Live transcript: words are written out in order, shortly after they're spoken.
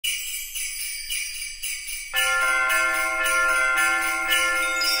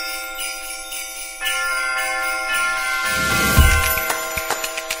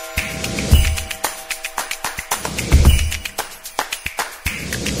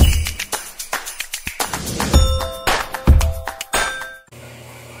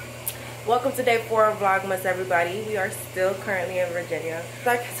Welcome to day 4 of Vlogmas, everybody. We are still currently in Virginia.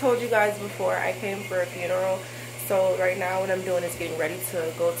 Like I told you guys before, I came for a funeral. So right now what I'm doing is getting ready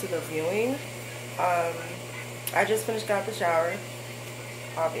to go to the viewing. I just finished out the shower,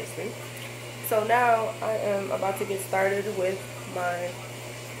 obviously. So now I am about to get started with my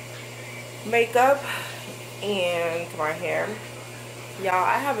makeup and my hair. Y'all,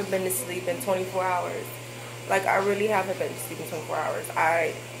 I haven't been to sleep in 24 hours. Like, I really haven't been to sleep in 24 hours.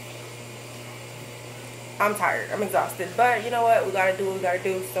 I'm tired. I'm exhausted. But you know what? We gotta do what we gotta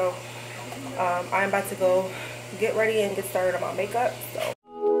do. So I'm about to go get ready and get started on my makeup.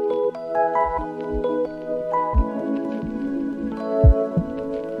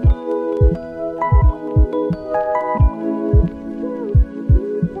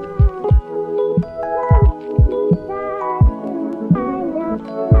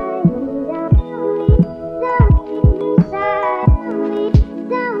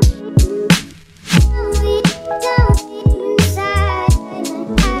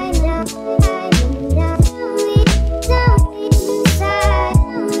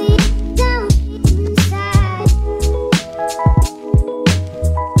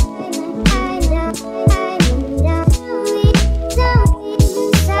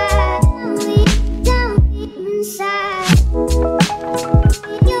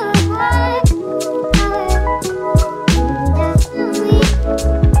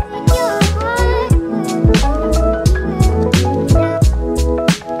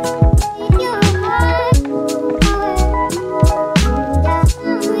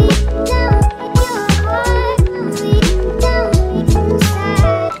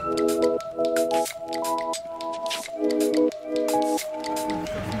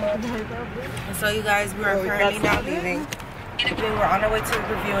 So you guys, we are currently now leaving. We're on our way to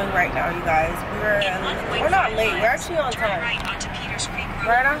the viewing right now, you guys. We're not late. We're actually on time.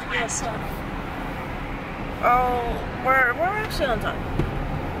 Right on? Oh, we're actually on time.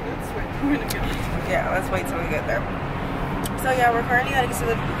 Yeah, let's wait till we get there. So yeah, we're currently heading to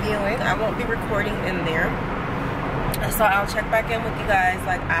the viewing. I won't be recording in there, so I'll check back in with you guys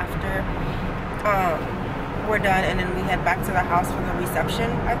like after we're done, and then we head back to the house for the reception,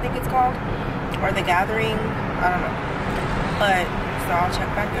 I think it's called, or the gathering, I don't know. But so I'll check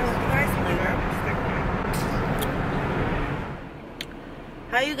back in with you guys later.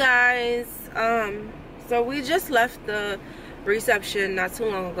 Hi you guys. So we just left the reception not too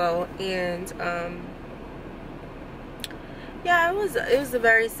long ago, and yeah, it was a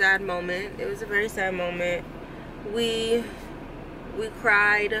very sad moment. It was a very sad moment. We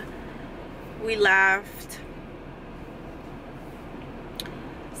cried, we laughed.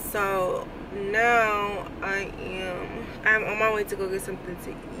 So now I'm on my way to go get something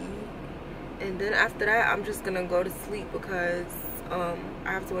to eat, and then after that I'm just gonna go to sleep because I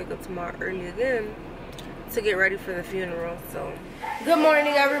have to wake up tomorrow early again to get ready for the funeral. So good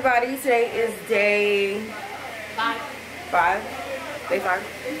morning, everybody. Today is day 5. Day 5.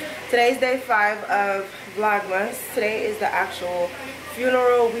 Today's day 5 of Vlogmas. Today is the actual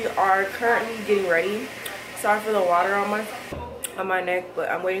funeral. We are currently getting ready. Sorry for the water on my neck,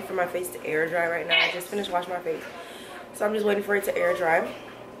 but I'm waiting for my face to air dry right now. I just finished washing my face, so I'm just waiting for it to air dry.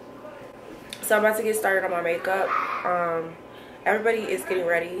 So I'm about to get started on my makeup. Everybody is getting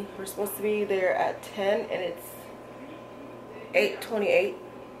ready. We're supposed to be there at 10 and it's 8:28.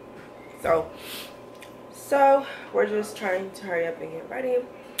 So we're just trying to hurry up and get ready.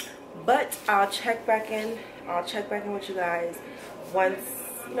 But I'll check back in with you guys once,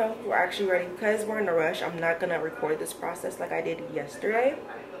 you know, we're actually ready, because we're in a rush. I'm not gonna record this process like I did yesterday.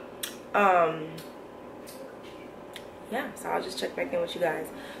 Yeah, so I'll just check back in with you guys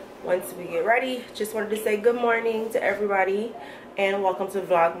once we get ready. Just wanted to say good morning to everybody and welcome to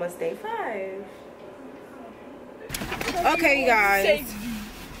Vlogmas day 5. Okay, guys,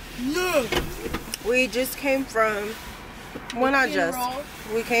 look, we just came from, well, not just,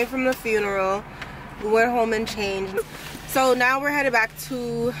 we came from the funeral. We went home and changed. So now we're headed back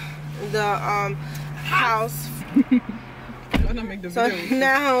to the house. So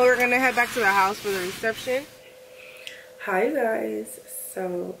now we're gonna head back to the house for the reception. Hi you guys.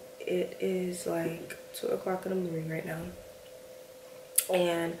 So it is like 2 o'clock in the morning right now,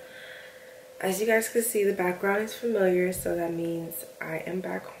 and as you guys can see, the background is familiar, so that means I am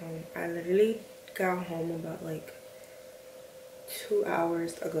back home. I literally got home about like 2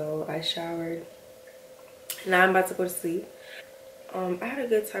 hours ago. I showered. Now I'm about to go to sleep. I had a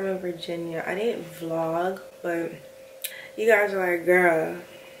good time in Virginia. I didn't vlog, but you guys are like, girl,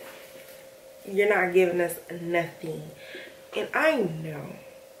 you're not giving us nothing. And I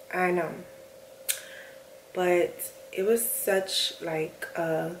know. But it was such like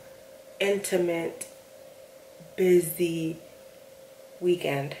a intimate, busy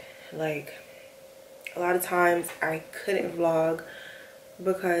weekend. Like, a lot of times I couldn't vlog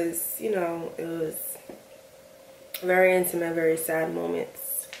because, you know, it was very intimate, very sad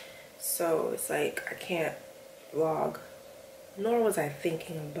moments. So it's like I can't vlog, nor was I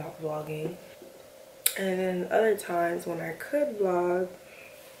thinking about vlogging. And then other times when I could vlog,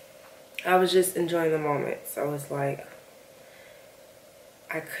 I was just enjoying the moment. So it's like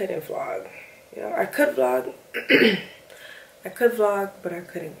I couldn't vlog. You know, I could vlog. I could vlog, but I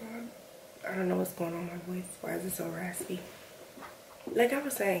couldn't vlog. I don't know what's going on with my voice. Why is it so raspy? Like I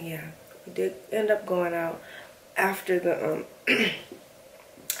was saying, yeah, we did end up going out after the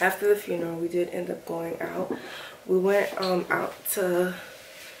after the funeral. We did end up going out. We went out to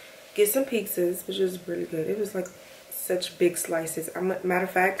get some pizzas, which was really good. It was like such big slices. Matter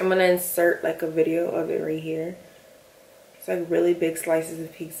of fact, I'm gonna insert like a video of it right here. It's like really big slices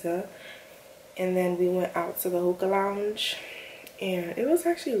of pizza. And then we went out to the hookah lounge, and it was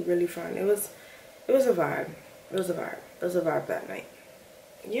actually really fun. It was a vibe. It was a vibe. It was a vibe that night.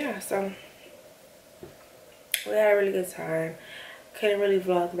 Yeah, so we had a really good time. Couldn't really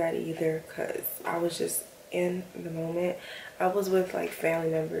vlog that either because I was just in the moment. I was with like family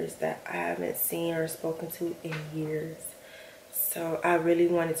members that I haven't seen or spoken to in years. So I really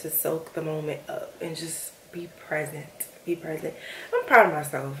wanted to soak the moment up and just be present. Be present. I'm proud of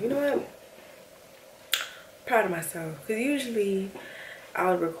myself. You know what? Proud of myself, because usually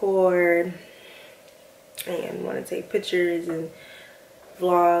I would record and want to take pictures and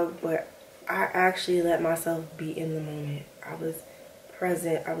vlog, but I actually let myself be in the moment. I was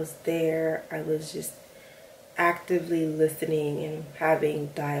present, I was there, I was just actively listening and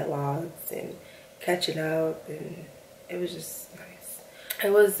having dialogues and catching up, and it was just nice.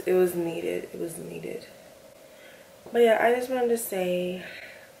 It was needed. It was needed. But yeah, I just wanted to say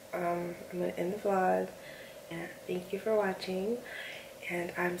I'm gonna end the vlog. And thank you for watching,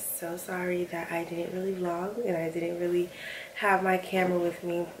 and I'm so sorry that I didn't really vlog and I didn't really have my camera with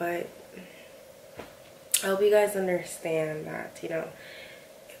me, but I hope you guys understand that, you know,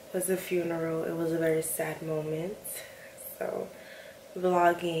 it was a funeral. It was a very sad moment, so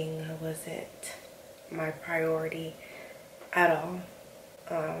vlogging wasn't my priority at all.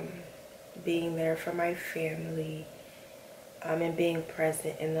 Being there for my family and being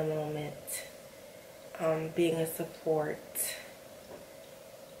present in the moment, being a support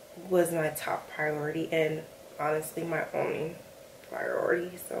was my top priority, and honestly my only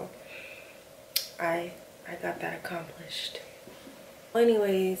priority. So I got that accomplished. Well,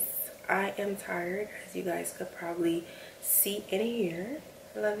 anyways, I am tired, as you guys could probably see and hear.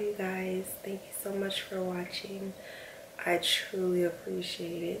 I love you guys. Thank you so much for watching. I truly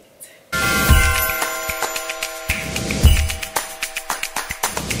appreciate it.